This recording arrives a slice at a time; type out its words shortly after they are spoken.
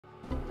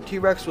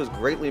T-Rex was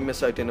greatly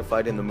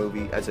misidentified in the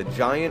movie as a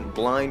giant,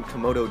 blind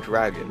Komodo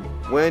dragon,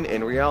 when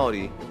in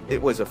reality,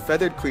 it was a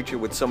feathered creature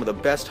with some of the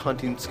best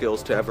hunting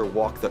skills to ever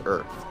walk the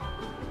earth.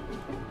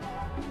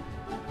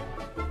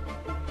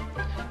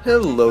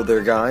 Hello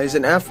there guys,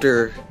 and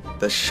after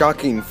the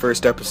shocking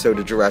first episode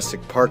of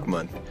Jurassic Park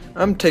Month,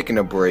 I'm taking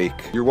a break.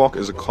 Your walk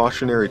is a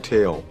cautionary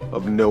tale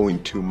of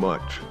knowing too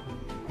much.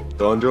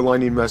 The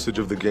underlining message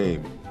of the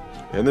game,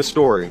 and the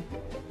story,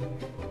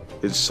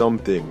 is some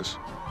things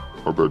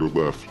are better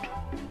left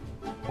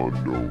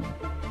unknown.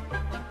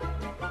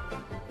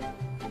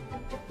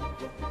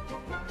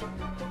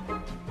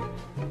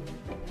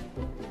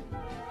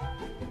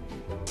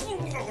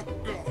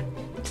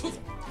 What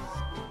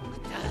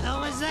the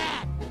hell was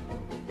that?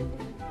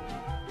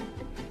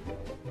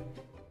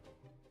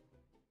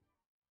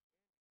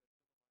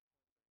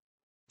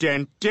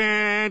 Dun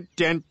dun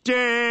dun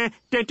dun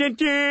dun dun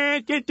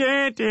dun dun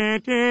dun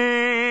dun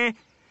dun.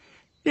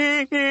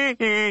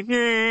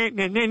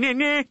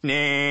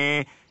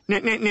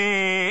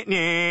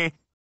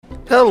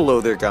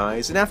 Hello there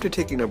guys, and after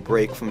taking a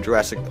break from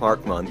Jurassic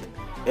Park Month,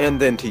 and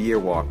then to Year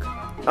Walk,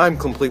 I'm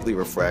completely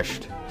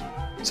refreshed.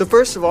 So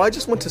first of all, I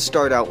just want to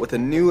start out with a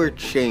newer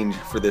change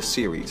for this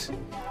series.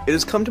 It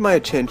has come to my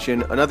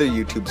attention another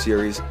YouTube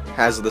series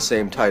has the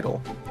same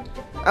title.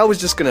 I was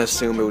just gonna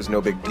assume it was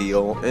no big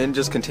deal and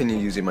just continue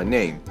using my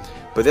name,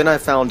 but then I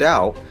found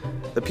out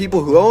the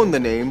people who owned the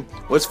name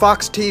was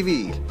Fox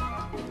TV,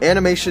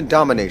 Animation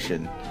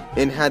Domination,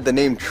 and had the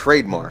name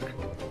trademark.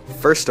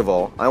 First of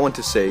all, I want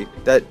to say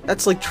that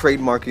that's like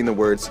trademarking the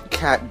words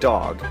cat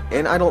dog,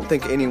 and I don't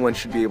think anyone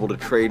should be able to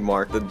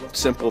trademark the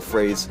simple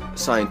phrase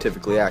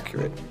scientifically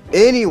accurate.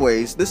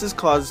 Anyways, this has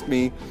caused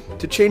me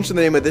to change the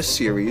name of this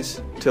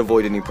series to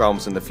avoid any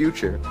problems in the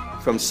future,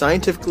 from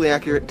scientifically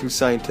accurate to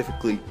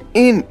scientifically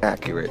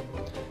inaccurate.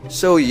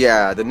 So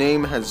yeah, the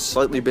name has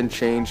slightly been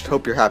changed.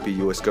 Hope you're happy,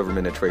 US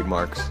government and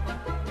trademarks.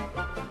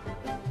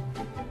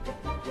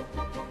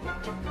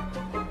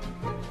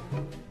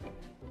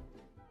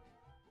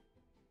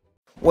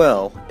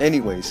 Well,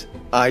 anyways,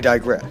 I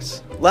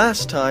digress.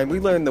 Last time, we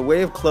learned the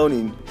way of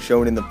cloning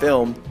shown in the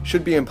film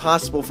should be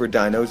impossible for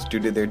dinos due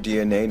to their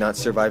DNA not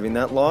surviving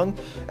that long,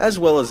 as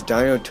well as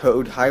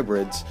dino-toad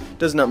hybrids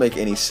does not make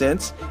any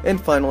sense, and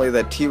finally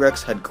that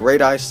T-Rex had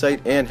great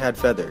eyesight and had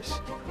feathers.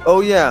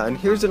 Oh yeah, and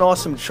here's an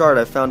awesome chart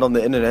I found on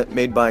the internet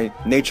made by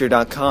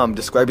Nature.com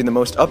describing the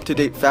most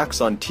up-to-date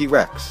facts on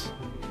T-Rex.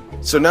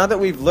 So now that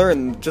we've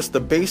learned just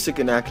the basic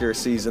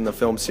inaccuracies in the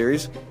film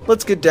series,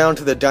 let's get down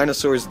to the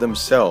dinosaurs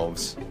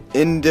themselves,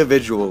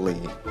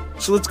 individually.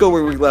 So let's go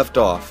where we left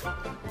off.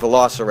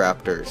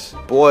 Velociraptors.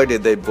 Boy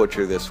did they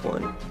butcher this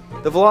one.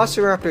 The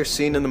Velociraptors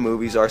seen in the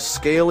movies are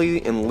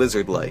scaly and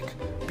lizard-like,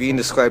 being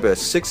described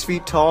as 6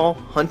 feet tall,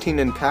 hunting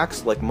in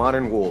packs like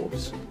modern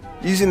wolves,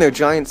 using their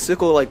giant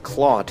sickle-like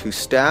claw to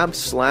stab,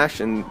 slash,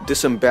 and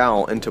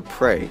disembowel into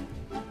prey.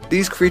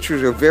 These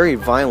creatures are very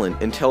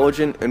violent,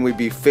 intelligent, and would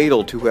be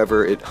fatal to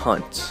whoever it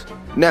hunts.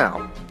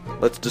 Now,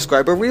 let's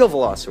describe a real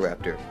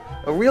Velociraptor.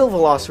 A real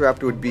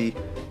Velociraptor would be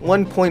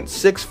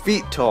 1.6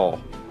 feet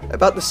tall,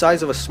 about the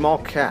size of a small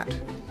cat.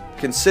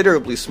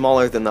 Considerably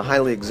smaller than the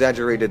highly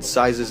exaggerated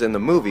sizes in the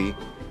movie,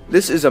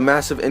 this is a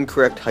massive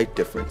incorrect height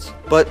difference.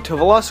 But to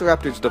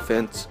Velociraptor's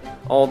defense,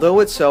 although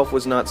itself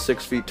was not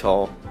 6 feet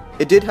tall,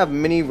 it did have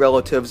many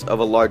relatives of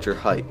a larger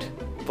height.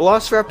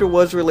 Velociraptor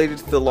was related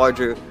to the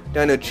larger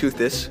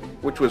Dinochuthus,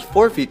 which was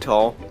 4 feet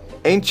tall,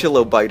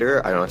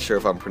 Ancylobiter, I'm not sure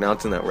if I'm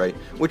pronouncing that right,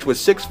 which was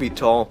 6 feet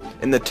tall,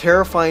 and the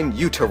terrifying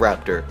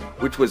Utahraptor,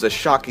 which was a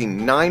shocking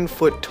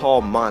 9-foot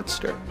tall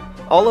monster.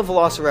 All of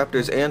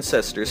Velociraptor's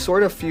ancestors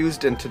sort of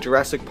fused into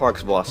Jurassic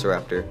Park's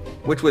Velociraptor,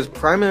 which was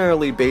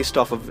primarily based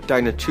off of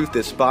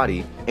Dinochuthus'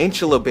 body,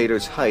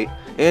 Ancylobiter's height,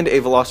 and a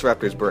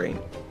Velociraptor's brain.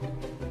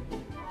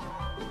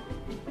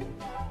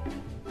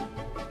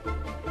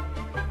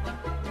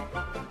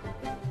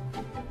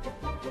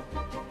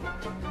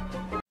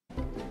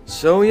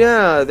 So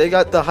yeah, they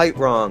got the height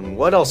wrong.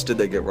 What else did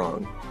they get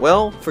wrong?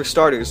 Well, for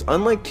starters,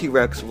 unlike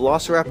T-Rex,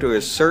 Velociraptor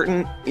is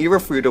certain,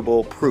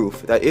 irrefutable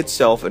proof that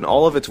itself and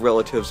all of its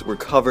relatives were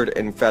covered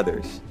in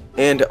feathers.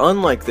 And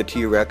unlike the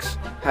T-Rex,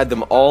 had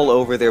them all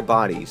over their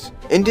bodies.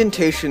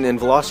 Indentation in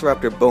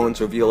Velociraptor bones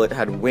reveal it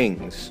had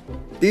wings.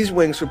 These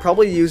wings were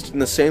probably used in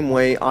the same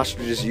way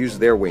ostriches use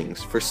their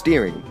wings, for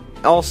steering.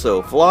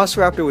 Also,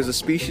 Velociraptor was a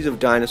species of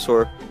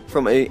dinosaur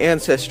from an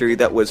ancestry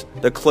that was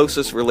the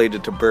closest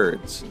related to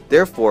birds,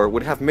 therefore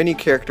would have many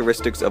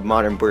characteristics of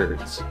modern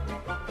birds.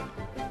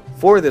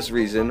 For this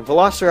reason,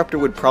 Velociraptor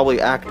would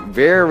probably act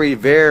very,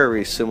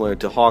 very similar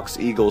to hawks,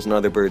 eagles, and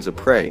other birds of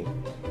prey.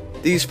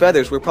 These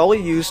feathers were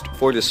probably used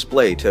for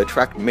display to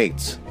attract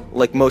mates,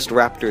 like most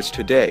raptors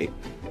today.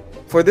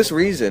 For this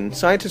reason,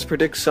 scientists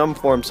predict some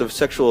forms of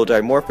sexual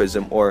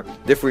dimorphism or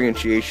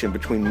differentiation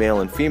between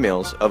male and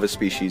females of a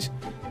species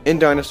in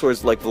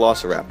dinosaurs like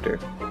Velociraptor.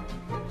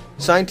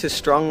 Scientists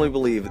strongly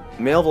believe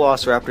male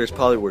velociraptors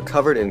probably were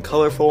covered in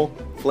colorful,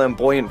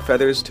 flamboyant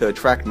feathers to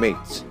attract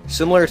mates,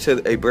 similar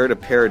to a bird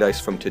of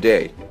paradise from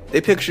today. They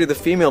picture the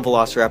female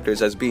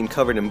velociraptors as being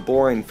covered in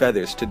boring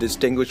feathers to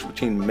distinguish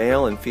between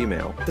male and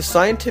female. The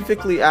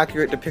scientifically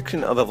accurate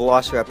depiction of a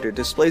velociraptor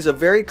displays a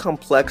very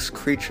complex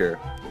creature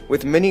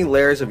with many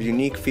layers of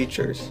unique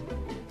features.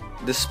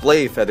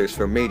 Display feathers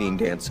for mating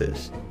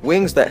dances,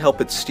 wings that help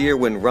it steer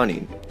when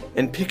running,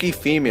 and picky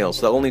females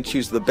that only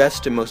choose the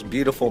best and most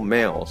beautiful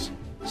males.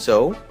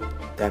 So,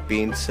 that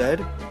being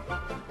said,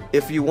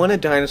 if you want a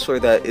dinosaur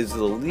that is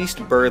the least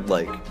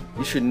bird-like,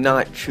 you should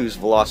not choose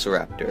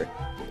Velociraptor.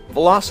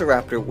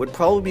 Velociraptor would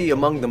probably be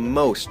among the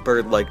most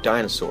bird-like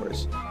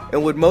dinosaurs,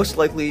 and would most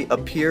likely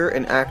appear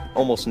and act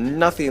almost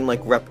nothing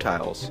like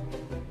reptiles.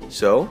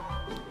 So,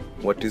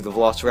 what do the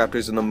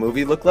Velociraptors in the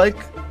movie look like?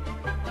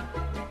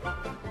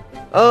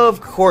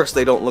 Of course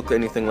they don't look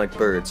anything like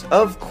birds.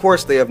 Of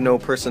course they have no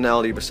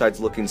personality besides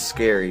looking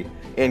scary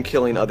and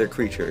killing other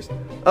creatures.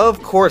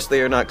 Of course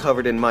they are not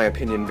covered in my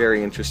opinion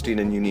very interesting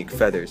and unique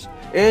feathers.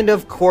 And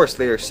of course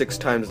they are 6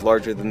 times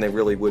larger than they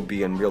really would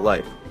be in real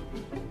life.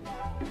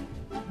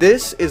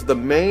 This is the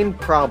main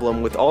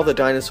problem with all the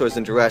dinosaurs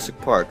in Jurassic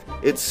Park.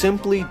 It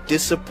simply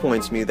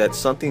disappoints me that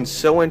something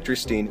so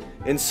interesting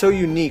and so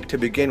unique to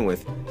begin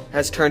with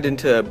has turned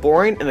into a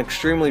boring and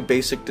extremely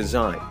basic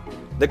design.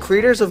 The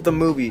creators of the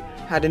movie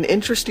had an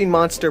interesting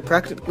monster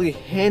practically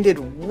handed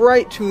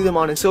right to them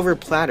on a silver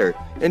platter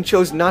and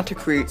chose not to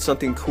create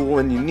something cool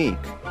and unique,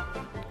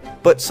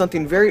 but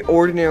something very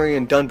ordinary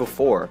and done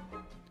before.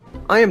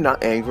 I am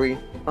not angry,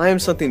 I am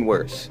something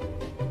worse.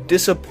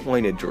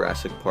 Disappointed,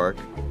 Jurassic Park.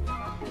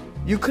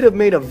 You could have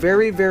made a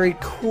very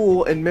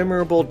cool and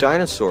memorable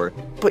dinosaur,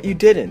 but you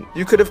didn't.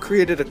 You could have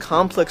created a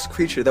complex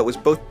creature that was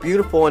both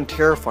beautiful and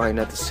terrifying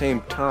at the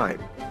same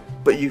time.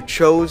 But you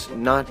chose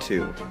not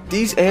to.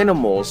 These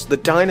animals, the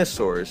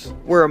dinosaurs,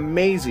 were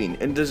amazing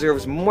and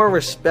deserves more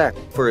respect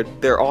for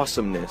their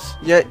awesomeness,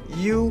 yet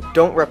you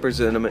don't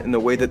represent them in the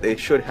way that they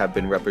should have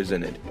been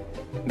represented.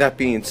 That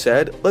being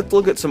said, let's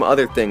look at some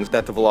other things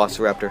that the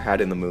Velociraptor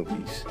had in the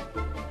movies.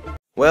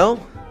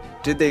 Well,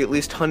 did they at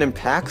least hunt in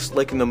packs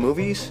like in the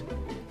movies?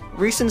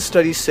 Recent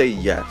studies say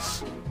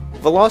yes.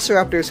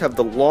 Velociraptors have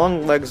the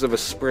long legs of a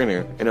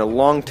sprinter and a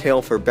long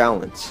tail for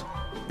balance.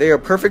 They are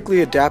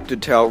perfectly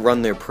adapted to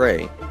outrun their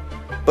prey.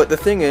 But the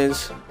thing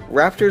is,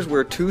 raptors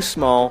were too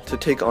small to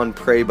take on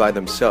prey by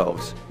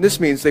themselves. This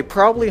means they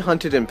probably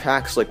hunted in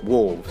packs like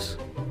wolves.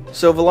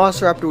 So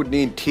Velociraptor would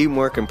need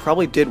teamwork and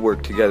probably did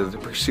work together to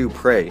pursue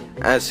prey,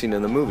 as seen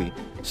in the movie.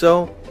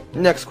 So,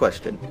 next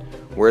question.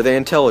 Were they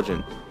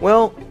intelligent?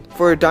 Well,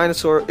 for a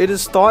dinosaur, it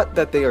is thought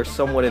that they are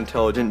somewhat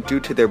intelligent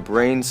due to their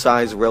brain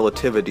size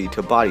relativity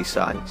to body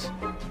size.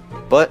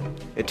 But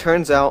it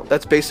turns out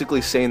that's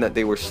basically saying that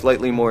they were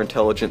slightly more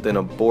intelligent than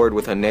a board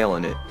with a nail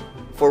in it.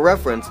 For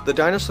reference, the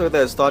dinosaur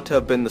that is thought to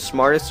have been the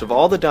smartest of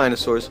all the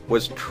dinosaurs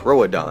was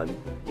Troodon.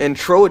 And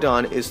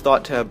Troodon is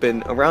thought to have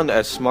been around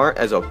as smart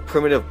as a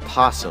primitive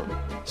possum.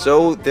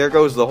 So there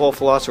goes the whole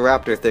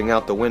Velociraptor thing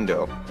out the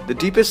window. The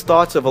deepest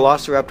thoughts a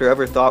Velociraptor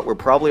ever thought were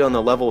probably on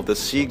the level of the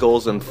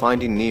seagulls in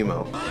Finding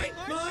Nemo.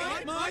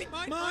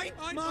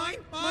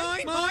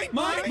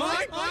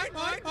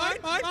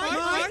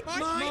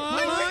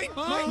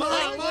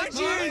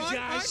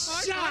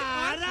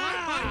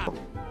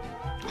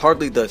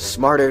 Hardly the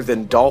smarter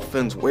than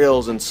dolphins,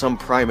 whales, and some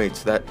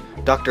primates that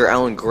Dr.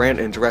 Alan Grant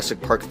in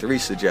Jurassic Park 3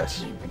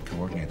 suggests. You could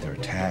coordinate their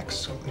attacks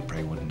so the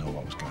prey wouldn't know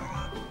what was going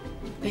on.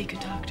 They could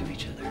talk to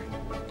each other.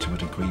 To a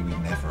degree we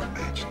never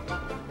imagined.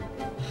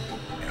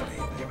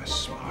 Ellie, they were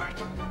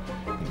smart.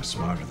 They were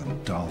smarter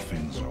than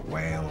dolphins or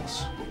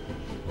whales.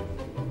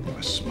 They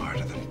were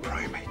smarter than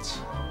primates.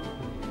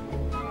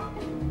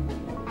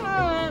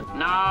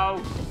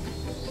 No.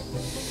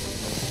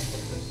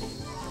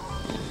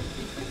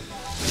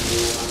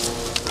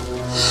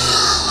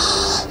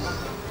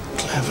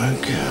 Clever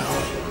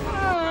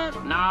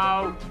girl.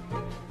 No.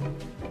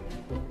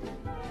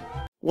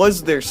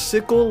 Was their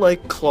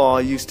sickle-like claw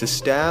used to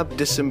stab,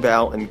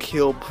 disembowel, and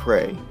kill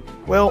prey?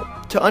 Well,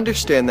 to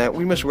understand that,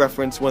 we must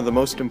reference one of the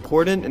most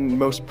important and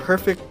most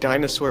perfect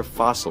dinosaur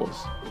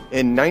fossils.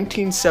 In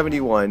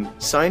 1971,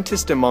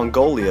 scientists in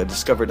Mongolia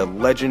discovered a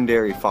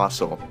legendary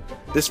fossil.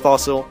 This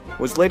fossil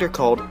was later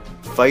called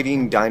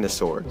Fighting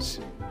Dinosaurs.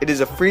 It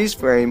is a freeze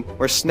frame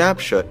or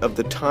snapshot of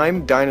the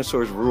time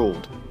dinosaurs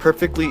ruled,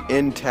 perfectly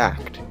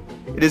intact.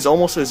 It is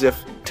almost as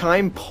if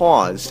time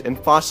paused and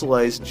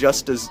fossilized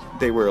just as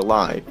they were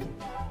alive.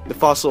 The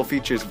fossil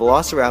features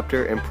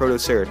Velociraptor and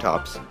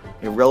Protoceratops,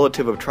 a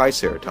relative of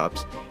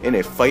Triceratops, in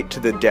a fight to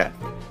the death.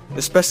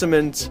 The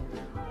specimens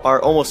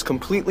are almost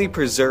completely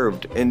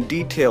preserved and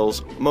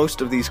details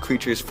most of these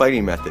creatures'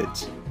 fighting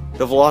methods.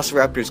 The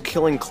Velociraptor's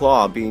killing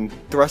claw being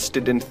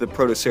thrusted into the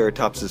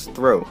Protoceratops'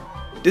 throat.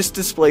 This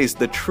displays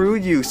the true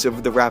use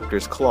of the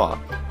raptor's claw.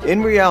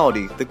 In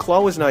reality, the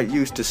claw was not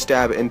used to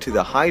stab into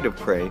the hide of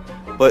prey,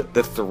 but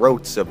the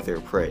throats of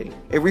their prey.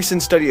 A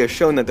recent study has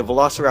shown that the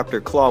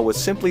Velociraptor claw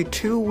was simply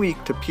too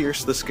weak to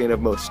pierce the skin of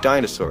most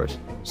dinosaurs.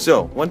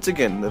 So, once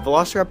again, the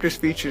Velociraptors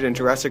featured in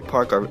Jurassic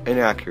Park are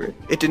inaccurate.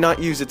 It did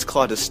not use its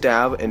claw to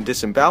stab and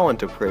disembowel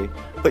into prey,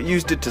 but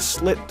used it to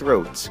slit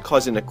throats,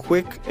 causing a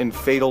quick and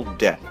fatal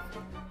death.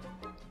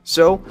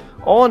 So,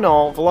 all in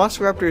all,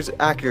 Velociraptor's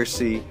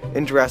accuracy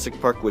in Jurassic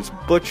Park was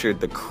butchered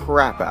the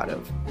crap out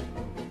of.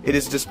 It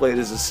is displayed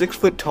as a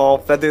 6-foot-tall,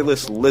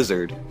 featherless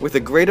lizard with a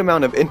great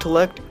amount of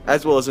intellect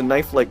as well as a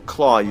knife-like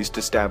claw used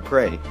to stab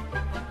prey.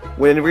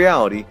 When in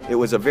reality, it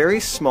was a very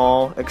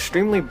small,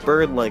 extremely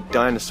bird-like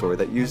dinosaur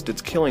that used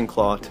its killing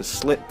claw to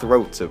slit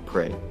throats of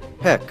prey.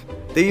 Heck,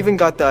 they even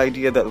got the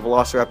idea that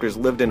Velociraptors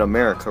lived in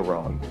America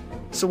wrong.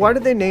 So why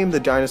did they name the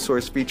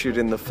dinosaurs featured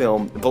in the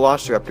film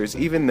Velociraptors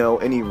even though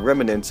any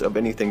remnants of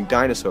anything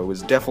dinosaur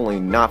was definitely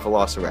not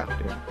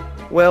Velociraptor?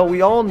 Well,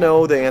 we all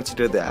know the answer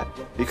to that,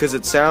 because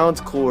it sounds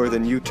cooler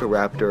than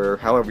Utahraptor or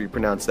however you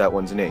pronounce that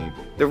one's name.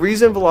 The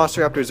reason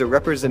Velociraptors are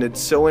represented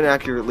so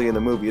inaccurately in the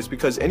movie is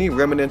because any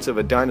remnants of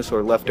a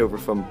dinosaur left over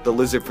from the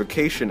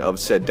lizardification of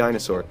said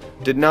dinosaur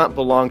did not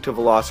belong to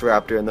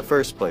Velociraptor in the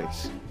first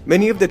place.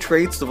 Many of the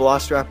traits the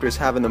Velociraptors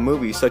have in the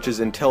movie, such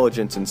as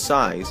intelligence and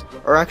size,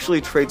 are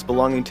actually traits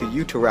belonging to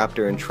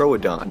Utahraptor and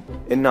Troodon,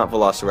 and not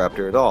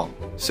Velociraptor at all.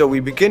 So we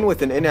begin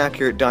with an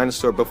inaccurate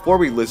dinosaur before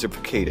we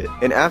lizardificate it,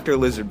 and after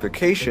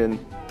lizardification,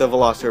 the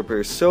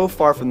Velociraptor is so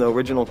far from the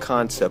original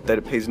concept that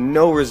it pays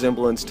no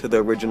resemblance to the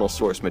original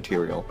source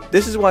material.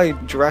 This is why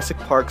Jurassic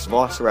Park's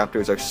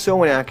Velociraptors are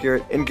so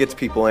inaccurate and gets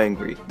people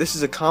angry. This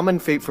is a common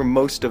fate for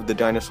most of the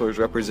dinosaurs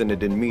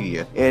represented in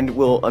media, and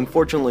will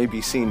unfortunately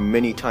be seen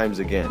many times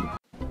again.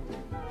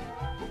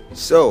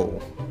 So,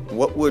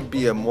 what would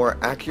be a more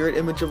accurate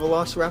image of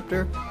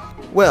Velociraptor?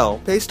 Well,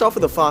 based off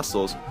of the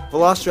fossils,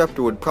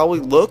 Velociraptor would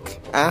probably look,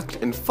 act,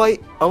 and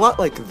fight a lot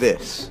like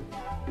this.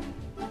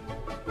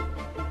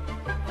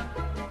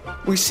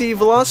 We see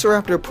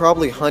Velociraptor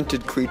probably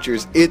hunted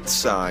creatures its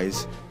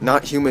size,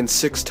 not humans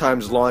 6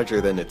 times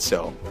larger than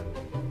itself.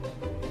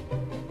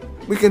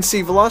 We can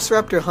see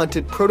Velociraptor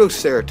hunted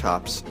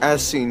Protoceratops,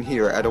 as seen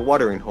here at a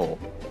watering hole.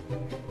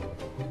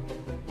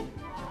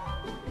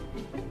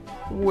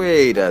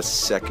 Wait a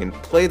second,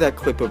 play that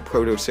clip of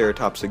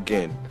Protoceratops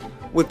again,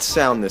 with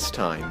sound this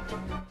time.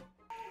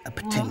 A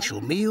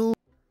potential meal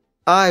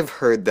I've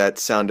heard that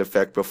sound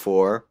effect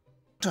before.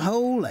 to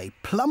hold a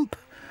plump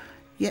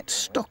yet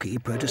stocky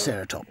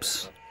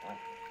Protoceratops.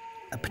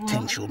 A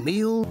potential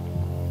meal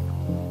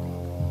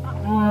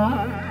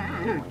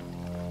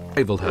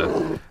rivaled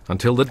her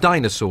until the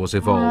dinosaurs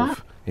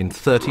evolve in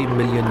 30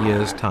 million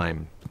years'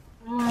 time.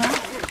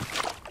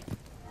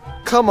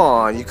 Come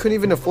on, you couldn't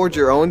even afford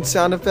your own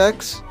sound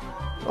effects?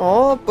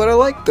 Aw, but I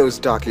like those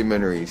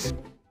documentaries.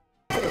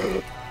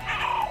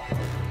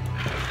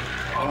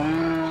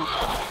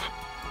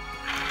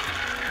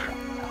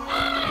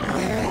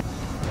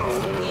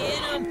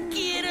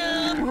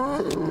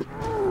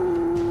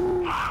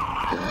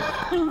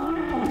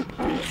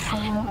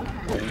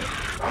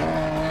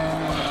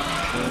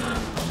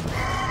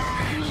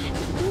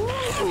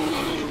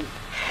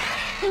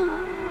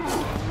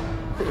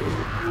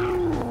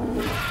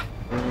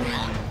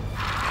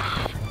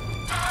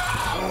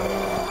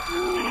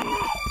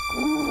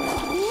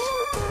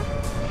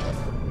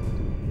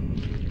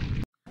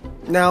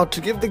 Now,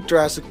 to give the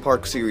Jurassic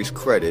Park series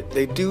credit,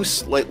 they do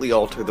slightly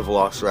alter the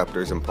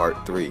Velociraptors in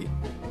Part 3.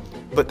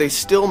 But they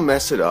still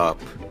mess it up.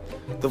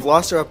 The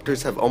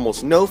Velociraptors have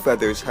almost no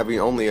feathers, having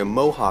only a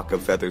mohawk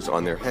of feathers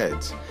on their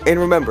heads. And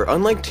remember,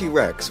 unlike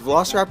T-Rex,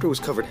 Velociraptor was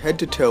covered head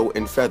to toe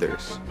in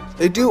feathers.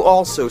 They do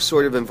also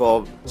sort of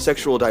involve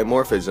sexual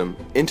dimorphism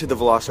into the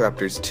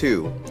Velociraptors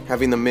too,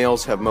 having the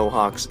males have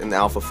mohawks and the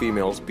alpha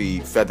females be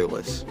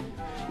featherless.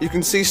 You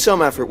can see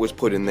some effort was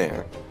put in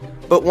there.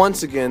 But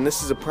once again,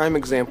 this is a prime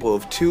example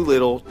of too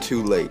little,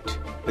 too late.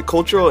 The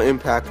cultural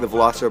impact the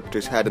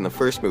Velociraptors had in the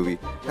first movie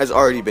has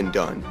already been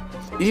done.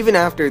 Even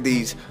after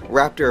these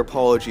raptor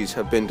apologies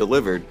have been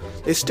delivered,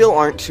 they still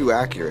aren't too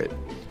accurate.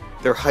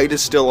 Their height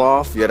is still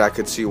off, yet I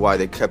could see why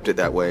they kept it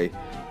that way.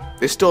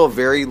 They still have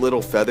very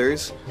little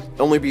feathers,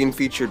 only being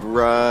featured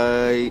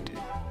right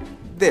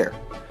there.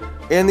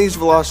 And these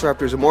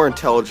Velociraptors are more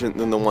intelligent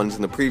than the ones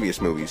in the previous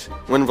movies,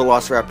 when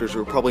Velociraptors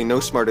were probably no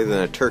smarter than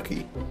a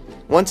turkey.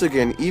 Once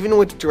again, even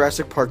with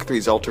Jurassic Park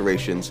 3's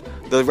alterations,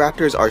 the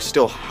raptors are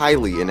still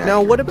highly inaccurate.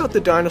 Now, what about the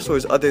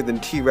dinosaurs other than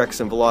T-Rex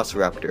and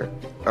Velociraptor?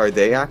 Are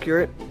they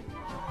accurate?